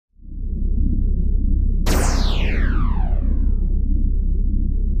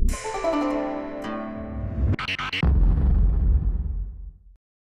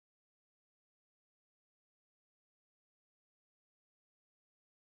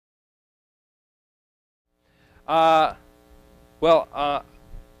It's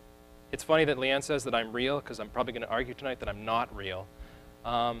funny that Leanne says that I'm real, because I'm probably going to argue tonight that I'm not real.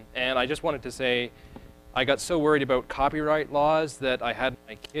 And I just wanted to say, I got so worried about copyright laws that I had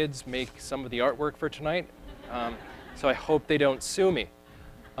my kids make some of the artwork for tonight. So I hope they don't sue me.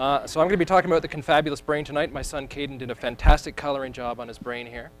 So I'm going to be talking about the Confabulous brain tonight. My son Caden did a fantastic coloring job on his brain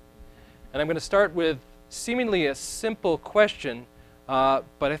here. And I'm going to start with seemingly a simple question, but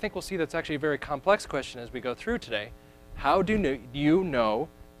I think we'll see that's actually a very complex question as we go through today. How do you know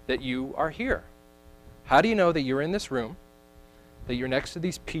that you are here? How do you know that you're in this room, that you're next to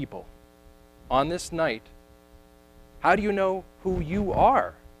these people on this night? How do you know who you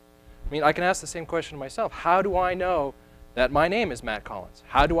are? I mean, I can ask the same question to myself. How do I know that my name is MatthewCollins?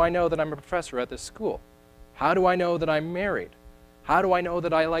 How do I know that I'm a professor at this school? How do I know that I'm married? How do I know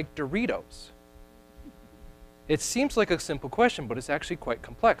that I like Doritos? It seems like a simple question, but it's actually quite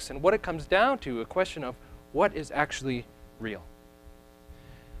complex. And what it comes down to, a question of what is actually real.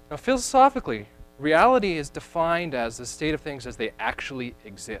 Now, philosophically, reality is defined as the state of things as they actually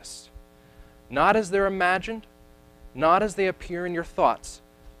exist. Not as they're imagined, not as they appear in your thoughts,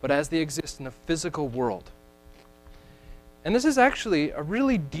 but as they exist in the physical world. And this is actually a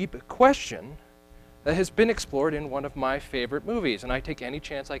really deep question that has been explored in one of my favorite movies, and I take any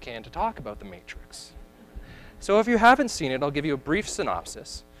chance I can to talk about The Matrix. So if you haven't seen it, I'll give you a brief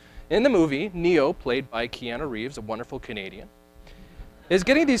synopsis. In the movie, Neo, played by Keanu Reeves, a wonderful Canadian, is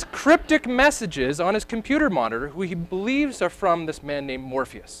getting these cryptic messages on his computer monitor who he believes are from this man named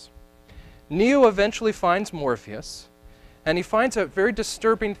Morpheus. Neo eventually finds Morpheus, and he finds out very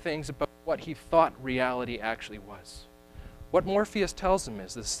disturbing things about what he thought reality actually was. What Morpheus tells him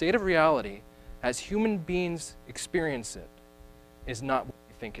is the state of reality, as human beings experience it, is not what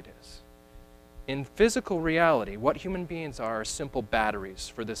we think it is. In physical reality, what human beings are simple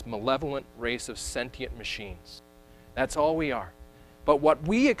batteries for this malevolent race of sentient machines. That's all we are. But what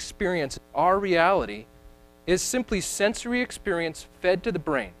we experience in our reality is simply sensory experience fed to the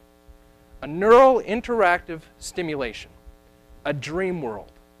brain, a neural interactive stimulation, a dream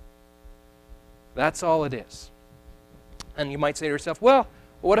world. That's all it is. And you might say to yourself, well,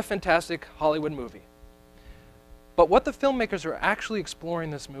 what a fantastic Hollywood movie. But what the filmmakers are actually exploring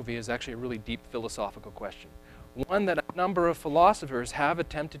in this movie is actually a really deep philosophical question, one that a number of philosophers have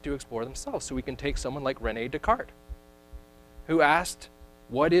attempted to explore themselves. So we can take someone like René Descartes, who asked,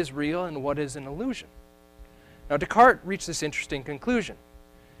 what is real and what is an illusion? Now, Descartes reached this interesting conclusion.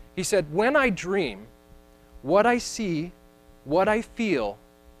 He said, when I dream, what I see, what I feel,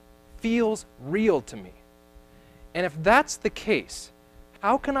 feels real to me. And if that's the case,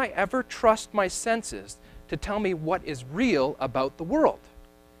 how can I ever trust my senses to tell me what is real about the world?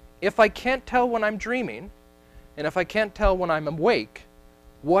 If I can't tell when I'm dreaming, and if I can't tell when I'm awake,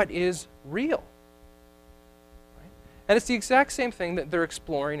 what is real? Right? And it's the exact same thing that they're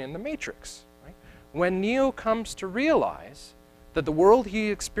exploring in The Matrix. Right? When Neo comes to realize that the world he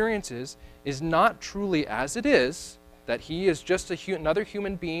experiences is not truly as it is, that he is just another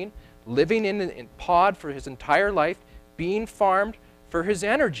human being living in a pod for his entire life, being farmed for his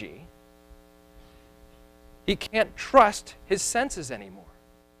energy, he can't trust his senses anymore.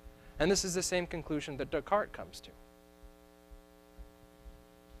 And this is the same conclusion that Descartes comes to.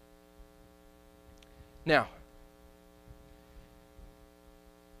 Now,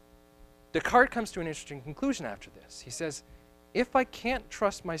 Descartes comes to an interesting conclusion after this. He says, if I can't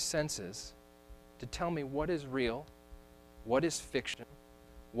trust my senses to tell me what is real, what is fiction,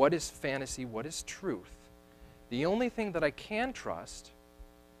 what is fantasy, what is truth, the only thing that I can trust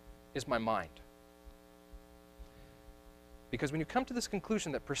is my mind. Because when you come to this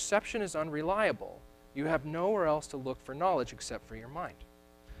conclusion that perception is unreliable, you have nowhere else to look for knowledge except for your mind.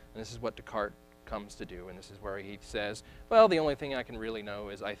 And this is what Descartes comes to do, and this is where he says, well, the only thing I can really know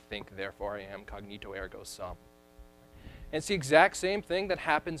is I think, therefore I am, cognito ergo sum. And it's the exact same thing that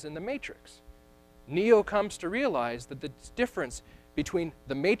happens in The Matrix. Neo comes to realize that the difference between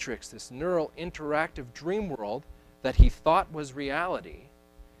The Matrix, this neural interactive dream world that he thought was reality,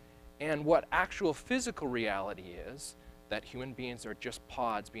 and what actual physical reality is, that human beings are just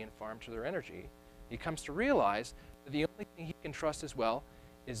pods being farmed to their energy, he comes to realize that the only thing he can trust as well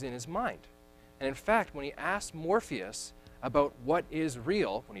is in his mind. And in fact, when he asks Morpheus about what is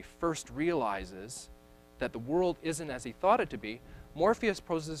real, when he first realizes that the world isn't as he thought it to be, Morpheus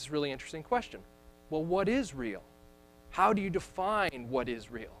poses this really interesting question. Well, what is real? How do you define what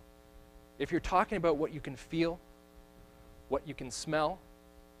is real? If you're talking about what you can feel, what you can smell,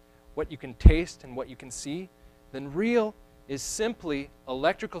 what you can taste, and what you can see, then real is simply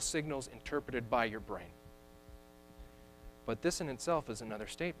electrical signals interpreted by your brain. But this in itself is another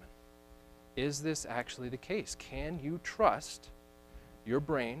statement. is this actually the case? Can you trust your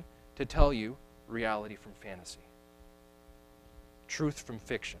brain to tell you reality from fantasy? Truth from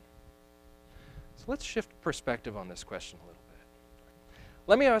fiction? So let's shift perspective on this question a little bit.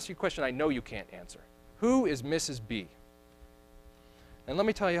 Let me ask you a question I know you can't answer. Who is Mrs. B? And let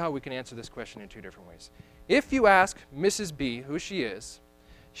me tell you how we can answer this question in two different ways. If you ask Mrs. B who she is,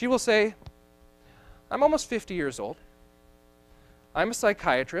 she will say, I'm almost 50 years old. I'm a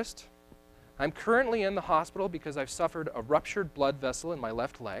psychiatrist. I'm currently in the hospital because I've suffered a ruptured blood vessel in my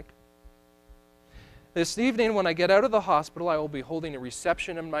left leg. This evening when I get out of the hospital, I will be holding a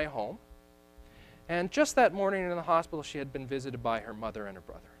reception in my home. And just that morning in the hospital, she had been visited by her mother and her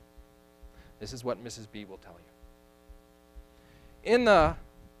brother. This is what Mrs. B will tell you. In the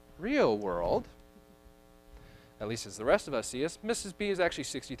real world, at least as the rest of us see us, Mrs. B is actually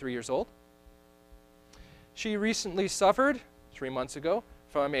 63 years old. She recently suffered, 3 months ago,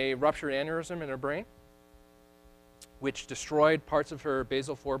 from a ruptured aneurysm in her brain, which destroyed parts of her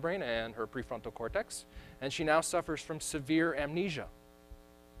basal forebrain and her prefrontal cortex, and she now suffers from severe amnesia.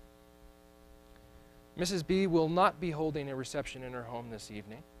 Mrs. B will not be holding a reception in her home this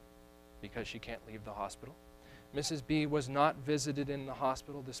evening because she can't leave the hospital. Mrs. B was not visited in the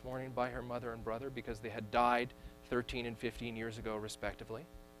hospital this morning by her mother and brother because they had died 13 and 15 years ago, respectively.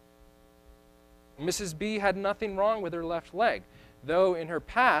 Mrs. B had nothing wrong with her left leg, though in her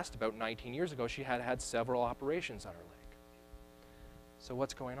past, about 19 years ago, she had had several operations on her leg. So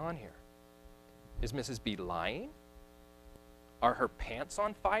what's going on here? Is Mrs. B lying? Are her pants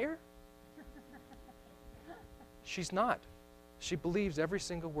on fire? She's not. She believes every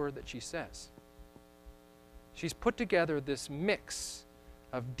single word that she says. She's put together this mix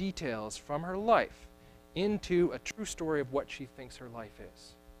of details from her life into a true story of what she thinks her life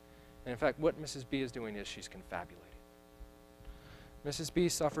is. And in fact, what Mrs. B is doing is she's confabulating. Mrs. B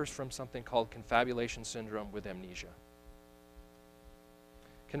suffers from something called confabulation syndrome with amnesia.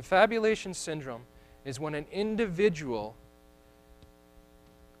 Confabulation syndrome is when an individual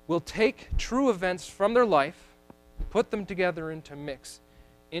will take true events from their life, put them together into mix,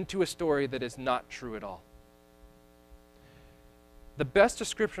 into a story that is not true at all. The best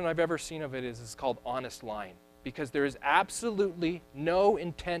description I've ever seen of it is called honest lying, because there is absolutely no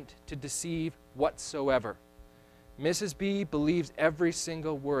intent to deceive whatsoever. Mrs. B believes every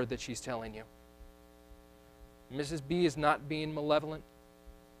single word that she's telling you. Mrs. B is not being malevolent.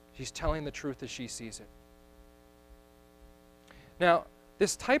 She's telling the truth as she sees it. Now,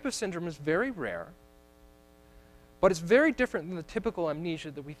 this type of syndrome is very rare, but it's very different than the typical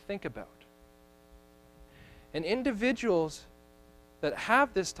amnesia that we think about. And individuals that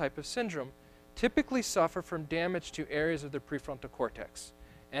have this type of syndrome typically suffer from damage to areas of the prefrontal cortex.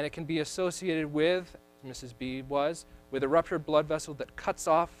 And it can be associated with, Mrs. B was, with a ruptured blood vessel that cuts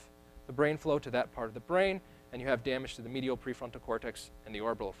off the brain flow to that part of the brain, and you have damage to the medial prefrontal cortex and the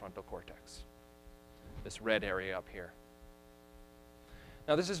orbital frontal cortex, this red area up here.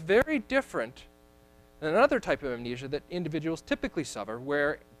 Now, this is very different than another type of amnesia that individuals typically suffer,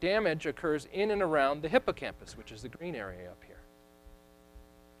 where damage occurs in and around the hippocampus, which is the green area up here.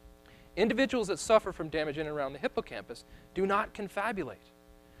 Individuals that suffer from damage in and around the hippocampus do not confabulate.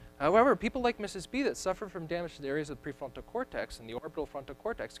 However, people like Mrs. B that suffer from damage to the areas of the prefrontal cortex and the orbital frontal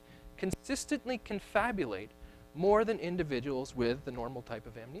cortex consistently confabulate more than individuals with the normal type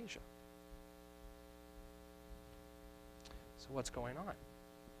of amnesia. So what's going on?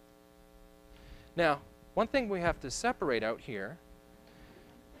 Now, one thing we have to separate out here,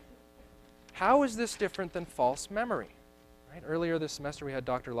 how is this different than false memory? Right? Earlier this semester, we had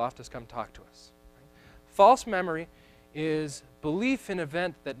Dr. Loftus come talk to us. Right? False memory is belief in an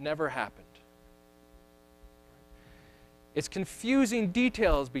event that never happened. It's confusing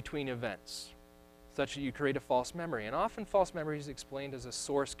details between events, such that you create a false memory. And often false memory is explained as a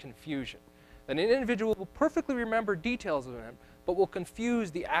source confusion. That an individual will perfectly remember details of an event, but will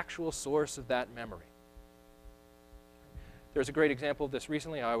confuse the actual source of that memory. There's a great example of this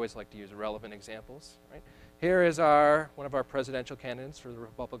recently. I always like to use relevant examples. Right? Here is one of our presidential candidates for the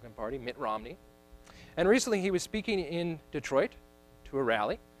Republican Party, Mitt Romney. And recently he was speaking in Detroit to a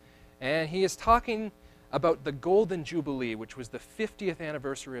rally, and he is talking about the Golden Jubilee, which was the 50th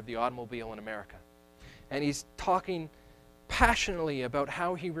anniversary of the automobile in America. And he's talking passionately about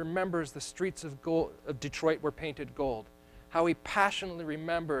how he remembers the streets of Detroit were painted gold, how he passionately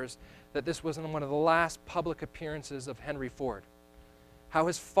remembers that this was one of the last public appearances of Henry Ford, how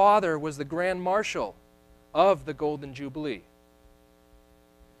his father was the Grand Marshal of the Golden Jubilee.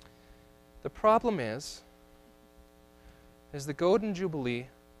 The problem is the Golden Jubilee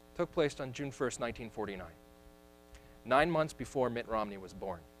took place on June 1st, 1949, 9 months before Mitt Romney was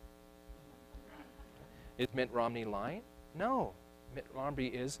born. Is Mitt Romney lying? No. Mitt Romney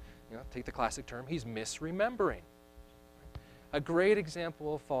is, take the classic term, he's misremembering. A great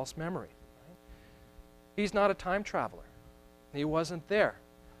example of false memory. Right? He's not a time traveler. He wasn't there.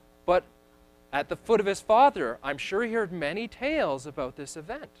 But at the foot of his father, I'm sure he heard many tales about this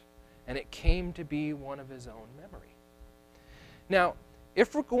event, and it came to be one of his own memory. Now,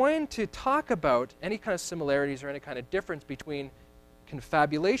 if we're going to talk about any kind of similarities or any kind of difference between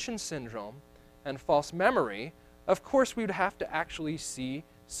confabulation syndrome and false memory, of course we would have to actually see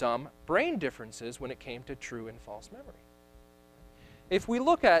some brain differences when it came to true and false memory. If we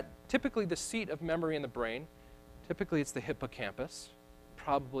look at typically the seat of memory in the brain, typically it's the hippocampus,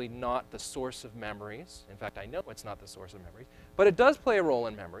 probably not the source of memories. In fact, I know it's not the source of memories, but it does play a role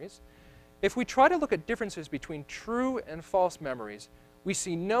in memories. If we try to look at differences between true and false memories, we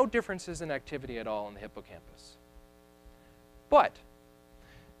see no differences in activity at all in the hippocampus. But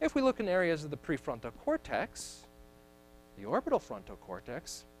if we look in areas of the prefrontal cortex, the orbital frontal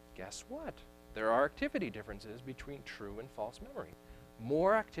cortex, guess what? There are activity differences between true and false memory.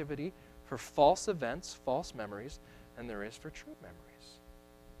 More activity for false events, false memories, than there is for true memories.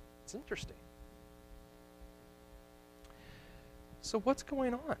 It's interesting. So what's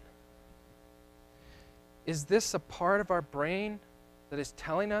going on? Is this a part of our brain that is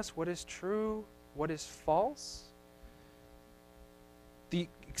telling us what is true, what is false? The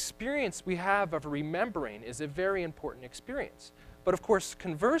experience we have of remembering is a very important experience. But of course,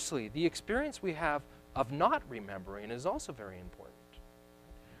 conversely, the experience we have of not remembering is also very important.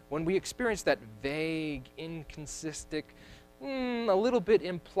 When we experience that vague, inconsistent, a little bit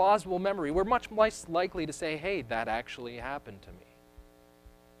implausible memory, we're much less likely to say, hey, that actually happened to me.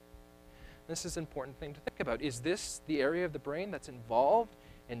 This is an important thing to think about. Is this the area of the brain that's involved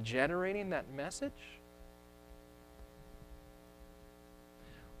in generating that message?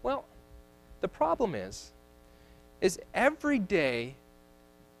 Well, the problem is every day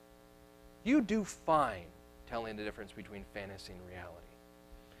you do fine telling the difference between fantasy and reality.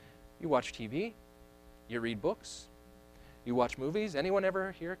 You watch TV, you read books, you watch movies. Anyone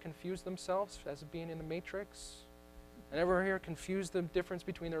ever here confuse themselves as being in the Matrix? Anyone here confuse the difference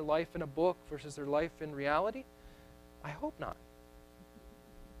between their life in a book versus their life in reality? I hope not.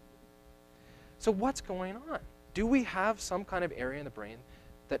 So what's going on? Do we have some kind of area in the brain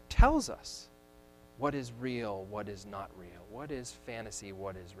that tells us what is real, what is not real, what is fantasy,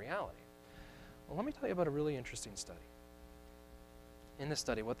 what is reality? Well, let me tell you about a really interesting study. In this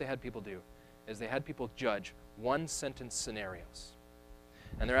study, what they had people do is they had people judge one-sentence scenarios.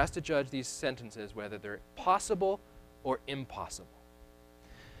 And they're asked to judge these sentences whether they're possible or impossible.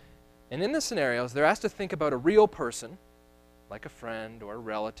 And in the scenarios, they're asked to think about a real person, like a friend or a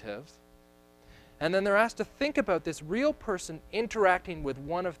relative. And then they're asked to think about this real person interacting with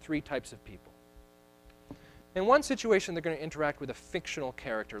one of three types of people. In one situation, they're going to interact with a fictional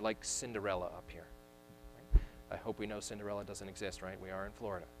character like Cinderella up here. Right? I hope we know Cinderella doesn't exist, right? We are in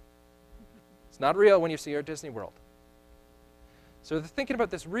Florida. It's not real when you see her at Disney World. So they're thinking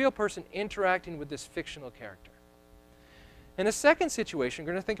about this real person interacting with this fictional character. In a second situation,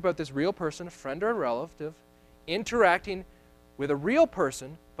 we're going to think about this real person, a friend or a relative, interacting with a real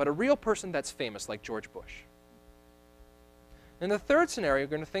person, but a real person that's famous, like George Bush. In the third scenario, we're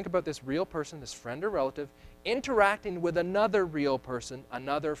going to think about this real person, this friend or relative, interacting with another real person,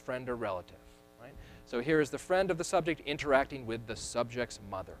 another friend or relative. Right? So here is the friend of the subject interacting with the subject's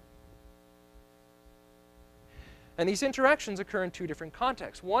mother. And these interactions occur in two different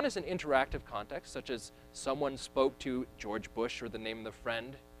contexts. One is an interactive context, such as someone spoke to George Bush or the name of the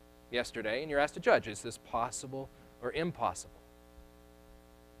friend yesterday, and you're asked to judge, is this possible or impossible?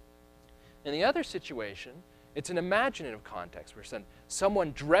 In the other situation, it's an imaginative context where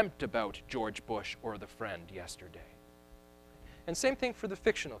someone dreamt about George Bush or the friend yesterday. And same thing for the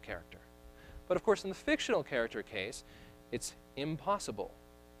fictional character. But of course, in the fictional character case, it's impossible,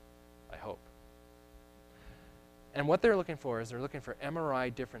 I hope. And what they're looking for is they're looking for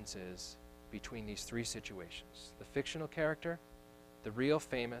MRI differences between these three situations. The fictional character, the real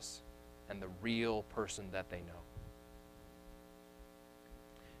famous, and the real person that they know.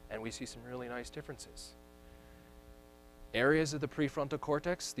 And we see some really nice differences. Areas of the prefrontal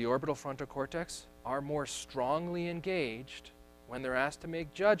cortex, the orbital frontal cortex, are more strongly engaged when they're asked to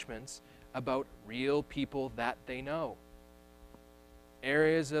make judgments about real people that they know.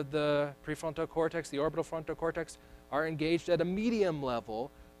 Areas of the prefrontal cortex, the orbital frontal cortex, are engaged at a medium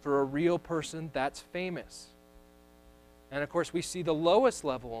level for a real person that's famous. And of course, we see the lowest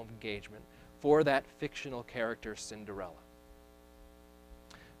level of engagement for that fictional character, Cinderella.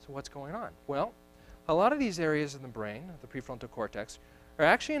 So what's going on? Well, a lot of these areas in the brain, the prefrontal cortex, are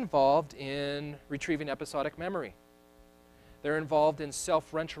actually involved in retrieving episodic memory. They're involved in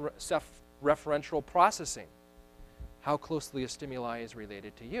self-referential processing, how closely a stimuli is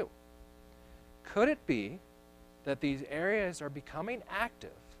related to you. Could it be that these areas are becoming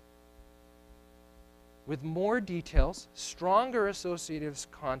active with more details, stronger associative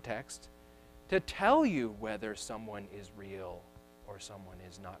context to tell you whether someone is real or someone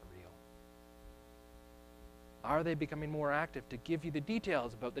is not real? Are they becoming more active to give you the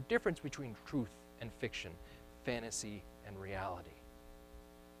details about the difference between truth and fiction, fantasy and reality?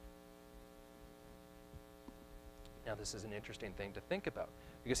 Now, this is an interesting thing to think about,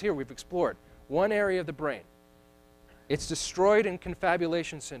 because here we've explored one area of the brain. It's destroyed in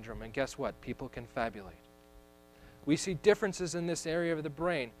confabulation syndrome, and guess what? People confabulate. We see differences in this area of the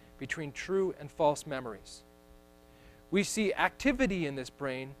brain between true and false memories. We see activity in this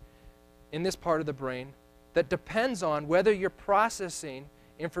brain, in this part of the brain, that depends on whether you're processing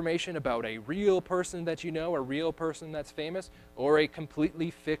information about a real person that you know, a real person that's famous, or a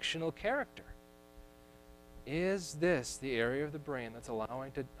completely fictional character. Is this the area of the brain that's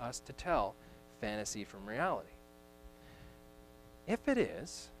allowing us to tell fantasy from reality? If it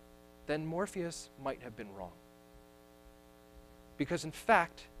is, then Morpheus might have been wrong. Because in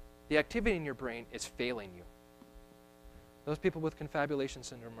fact, the activity in your brain is failing you. Those people with confabulation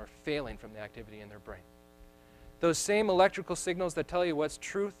syndrome are failing from the activity in their brain. Those same electrical signals that tell you what's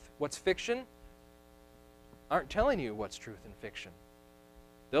truth, what's fiction, aren't telling you what's truth and fiction.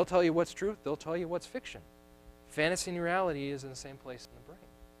 They'll tell you what's truth, they'll tell you what's fiction. Fantasy and reality is in the same place in the brain.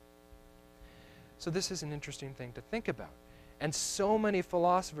 So this is an interesting thing to think about. And so many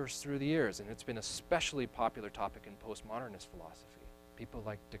philosophers through the years, and it's been an especially popular topic in postmodernist philosophy, people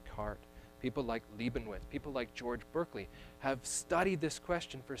like Descartes, people like Leibniz, people like George Berkeley, have studied this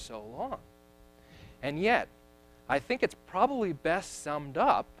question for so long. And yet, I think it's probably best summed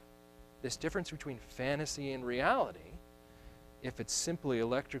up, this difference between fantasy and reality, if it's simply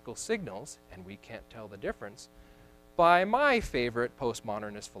electrical signals, and we can't tell the difference, by my favorite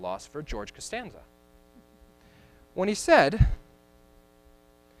postmodernist philosopher, George Costanza, when he said,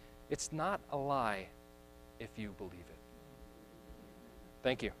 "It's not a lie if you believe it."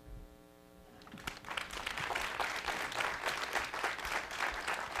 Thank you.